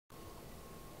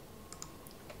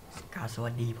กล่าวสวั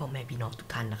สดีพ่อแม่พี่น้องทุก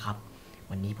ท่านนะครับ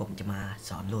วันนี้ผมจะมาส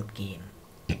อนโหลดเกม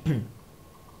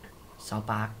South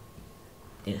Park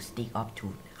The Stick of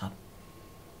Truth นะครับ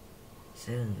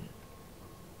ซึ่ง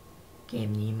เกม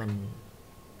นี้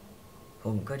ผ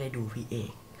มก็ได้ดูพี่เอ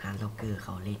กฮาร์ดล็อกเกอร์เข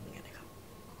าเล่นกันนะครับ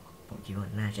ผมคิดว่า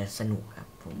น่าจะสนุกครับ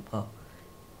ผมก็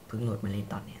เพิ่งโหลดมาเล่น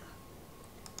ตอนนี้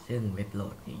ซึ่งเว็บโหล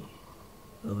ดนี่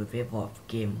เว็บของ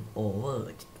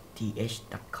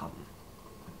gameoverth.com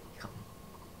ครับ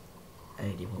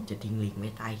เดี๋ยวผมจะทิ้งลิงก์ไว้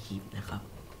ใต้คลิปนะครับ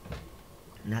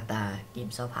หน้าตาเกม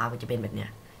South Parkมันจะเป็นแบบเนี้ย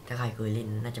ถ้าใครเคยเล่น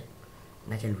น่า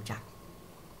จะรู้จัก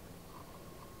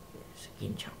สกิ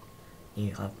นช็อตนี่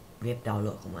ครับเว็บดาวน์โหล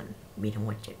ดของมันมีทั้งหม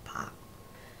ด7 ภาค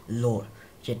โหลด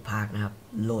7 ภาคนะครับ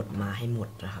โหลดมาให้หมด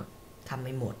นะครับถ้าไ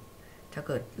ม่หมดถ้าเ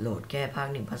กิดโหลดแค่ภาค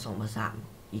1ภาค2ภาค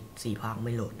3อีก4 ภาคไ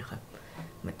ม่โหลดนะครับ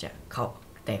มันจะเข้า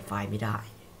แตกไฟล์ไม่ได้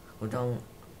คุณต้อง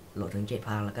โหลดถึง7 ภ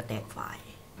าคแล้วก็แตกไฟล์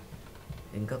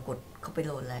ถึงก็กดเข้าไปโห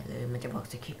ลดอะไรเลยมันจะบอก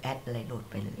สคริปต์แอดอะไรโหลด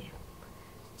ไปเลย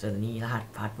ส่วนนี้รหัส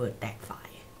พาสเวิร์ดแตกไฟ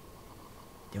ล์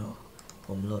เดี๋ยวผ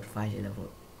มโหลดไฟล์เสร็จแล้วผ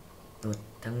มโหลด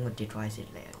ทั้งหมด7 ไฟล์เสร็จ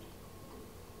แล้ว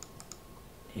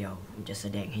เดี๋ยวผมจะแส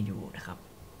ดงให้ดูนะครับ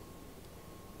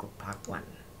กดพักวัน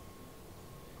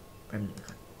แป๊บนึงค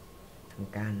รับท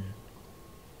ำการ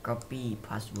copy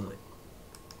password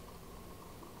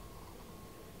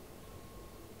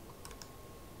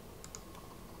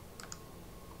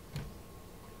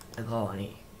แล้วก็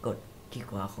นี่กดที่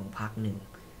ขวาของพัก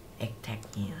1 extract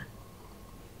เนี่ย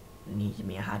นี่จะ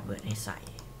มีฮาร์ดเวิร์ดให้ใ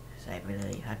ส่ไปเล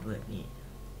ยฮาร์ดเวิร์ดนี่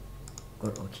ก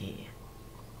ดโอเค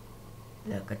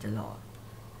แล้วก็จะรอ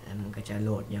แล้วมันก็จะโหล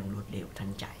ดอย่างรวดเร็วทัน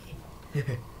ใจ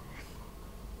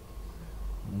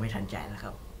ไม่ทันใจแล้วค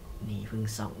รับนี่เพิ่ง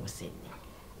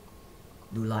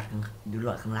2%ดูหลอด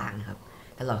ข้างล่างนะครับ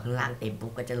ถ้าหลอดข้างล่างเต็มปุ๊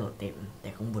บก็จะโหลดเต็มแต่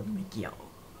ข้างบนไม่เกี่ยว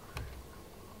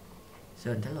ส่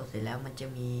วนถ้าโหลดเสร็จแล้วมันจะ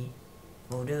มีโฟ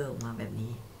ลเดอร์ออกมาแบบ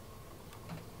นี้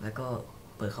แล้วก็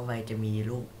เปิดเข้าไปจะมี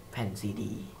รูปแผ่นซี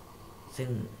ดีซึ่ง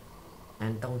นั้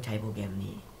นต้องใช้โปรแกรม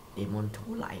นี้ Demon to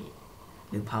Light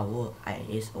หรือ Power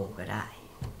ISO ก็ได้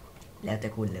แล้วแต่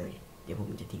คุณเลยเดี๋ยวผม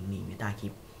จะทิ้งลิงก์ไว้ใต้คลิ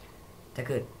ปถ้า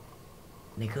เกิด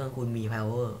ในเครื่องคุณมี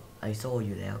Power ISO อ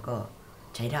ยู่แล้วก็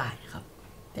ใช้ได้ครับ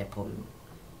แต่ผม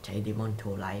ใช้ Demon to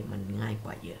Light มันง่ายก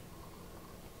ว่าเยอะ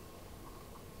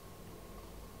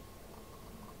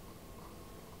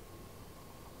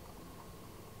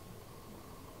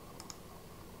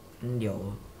เดี๋ยว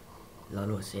เราโ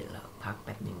หลดเสร็จแล้วพักแ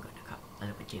ป๊บหนึ่งก่อนนะครับแล้วเ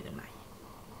ราไปเจอกันใหม่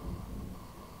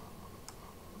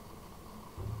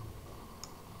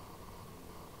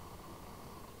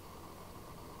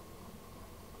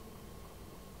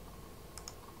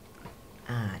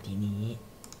ทีนี้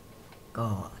ก็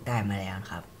ได้มาแล้ว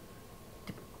ครับ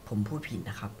ผมพูดผิด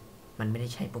นะครับมันไม่ได้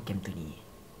ใช้โปรแกรมตัวนี้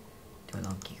เดี๋ยวล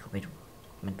องคลิกเข้าไปดู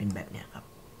มันเป็นแบบเนี้ยครับ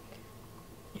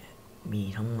มี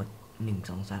ทั้งหมด1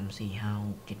 2 3 4 5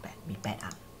 6 7 8มี8 อั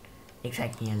น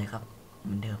exact เนี่ยเลยครับเห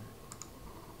มือนเดิม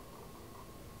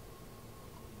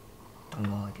ต้อง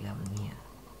รออีกแล้วเนี่ย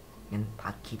งั้นพั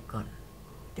กคลิปก่อน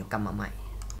เดี๋ยวกลับมาใหม่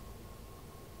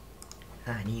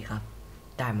นี่ครับ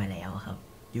ได้มาแล้วครับ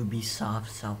Ubisoft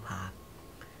South Park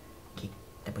คลิก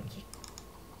ดับเบิลคลิก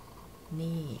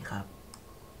นี่ครับ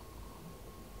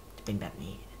จะเป็นแบบ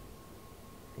นี้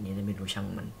อันนี้จะเป็นรูช่าง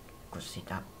มันกด Set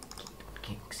up ค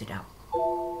ลิก Set up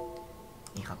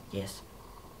นี่ครับ yes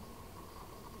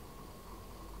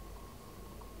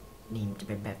นี่มันจะ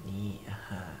เป็นแบบนี้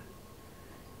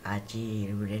RG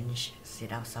Range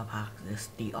Set up South Park The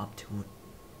Stick of Truth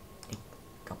ติ๊ก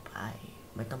กับไป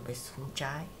ไม่ต้องไปสนใจ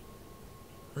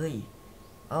เฮ้ย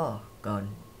ก่อน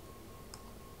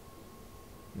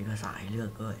มีภาษาให้เลือ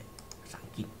กด้วยภาษาอั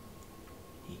งกฤษ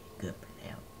เกือบไปแ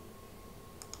ล้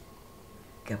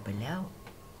ว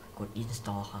กด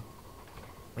install ครับ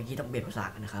เมื่อกี้ต้องเปลี่ยนภาษา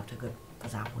กันนะครับถ้าเกิดภา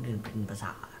ษาคนอื่นเป็นภาษ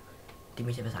าที่ไ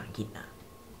ม่ใช่ภาษาอังกฤษนะ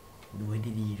ดูให้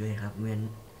ดีๆด้วยครับเมื่อ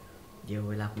เดี๋ยว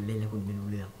เวลาคุณเล่นแล้วคุณไม่รู้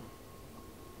เรื่อง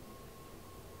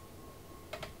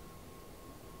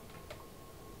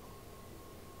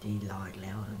ที่รออีกแ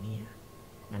ล้วเนี่ย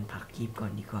งั้นพักคลิปก่อ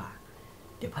นดีกว่า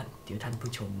เดี๋ยวท่าน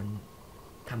ผู้ช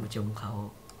มเขา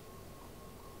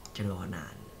จะรอนา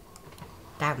น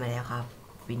ได้มาแล้วครับ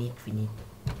ฟินิช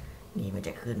นี่มันจ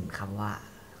ะขึ้นคำว่า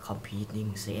completing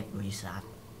save result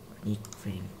นี่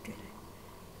ฟินิช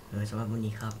สำหรับวัน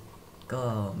นี้ครับก็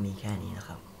มีแค่นี้นะค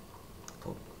รับผ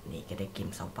มนี่ก็ได้เกม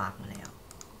South Parkมาแล้ว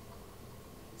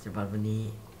สำหรับวันนี้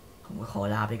ผมก็ขอ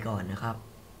ลาไปก่อนนะครับ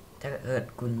ถ้าเกิด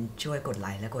คุณช่วยกดไล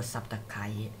ค์และกด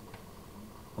Subscribe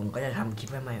ผมก็จะทำคลิป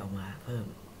ใหม่ๆออกมาเพิ่ม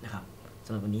นะครับส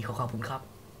ำหรับวันนี้ขอบคุณครับ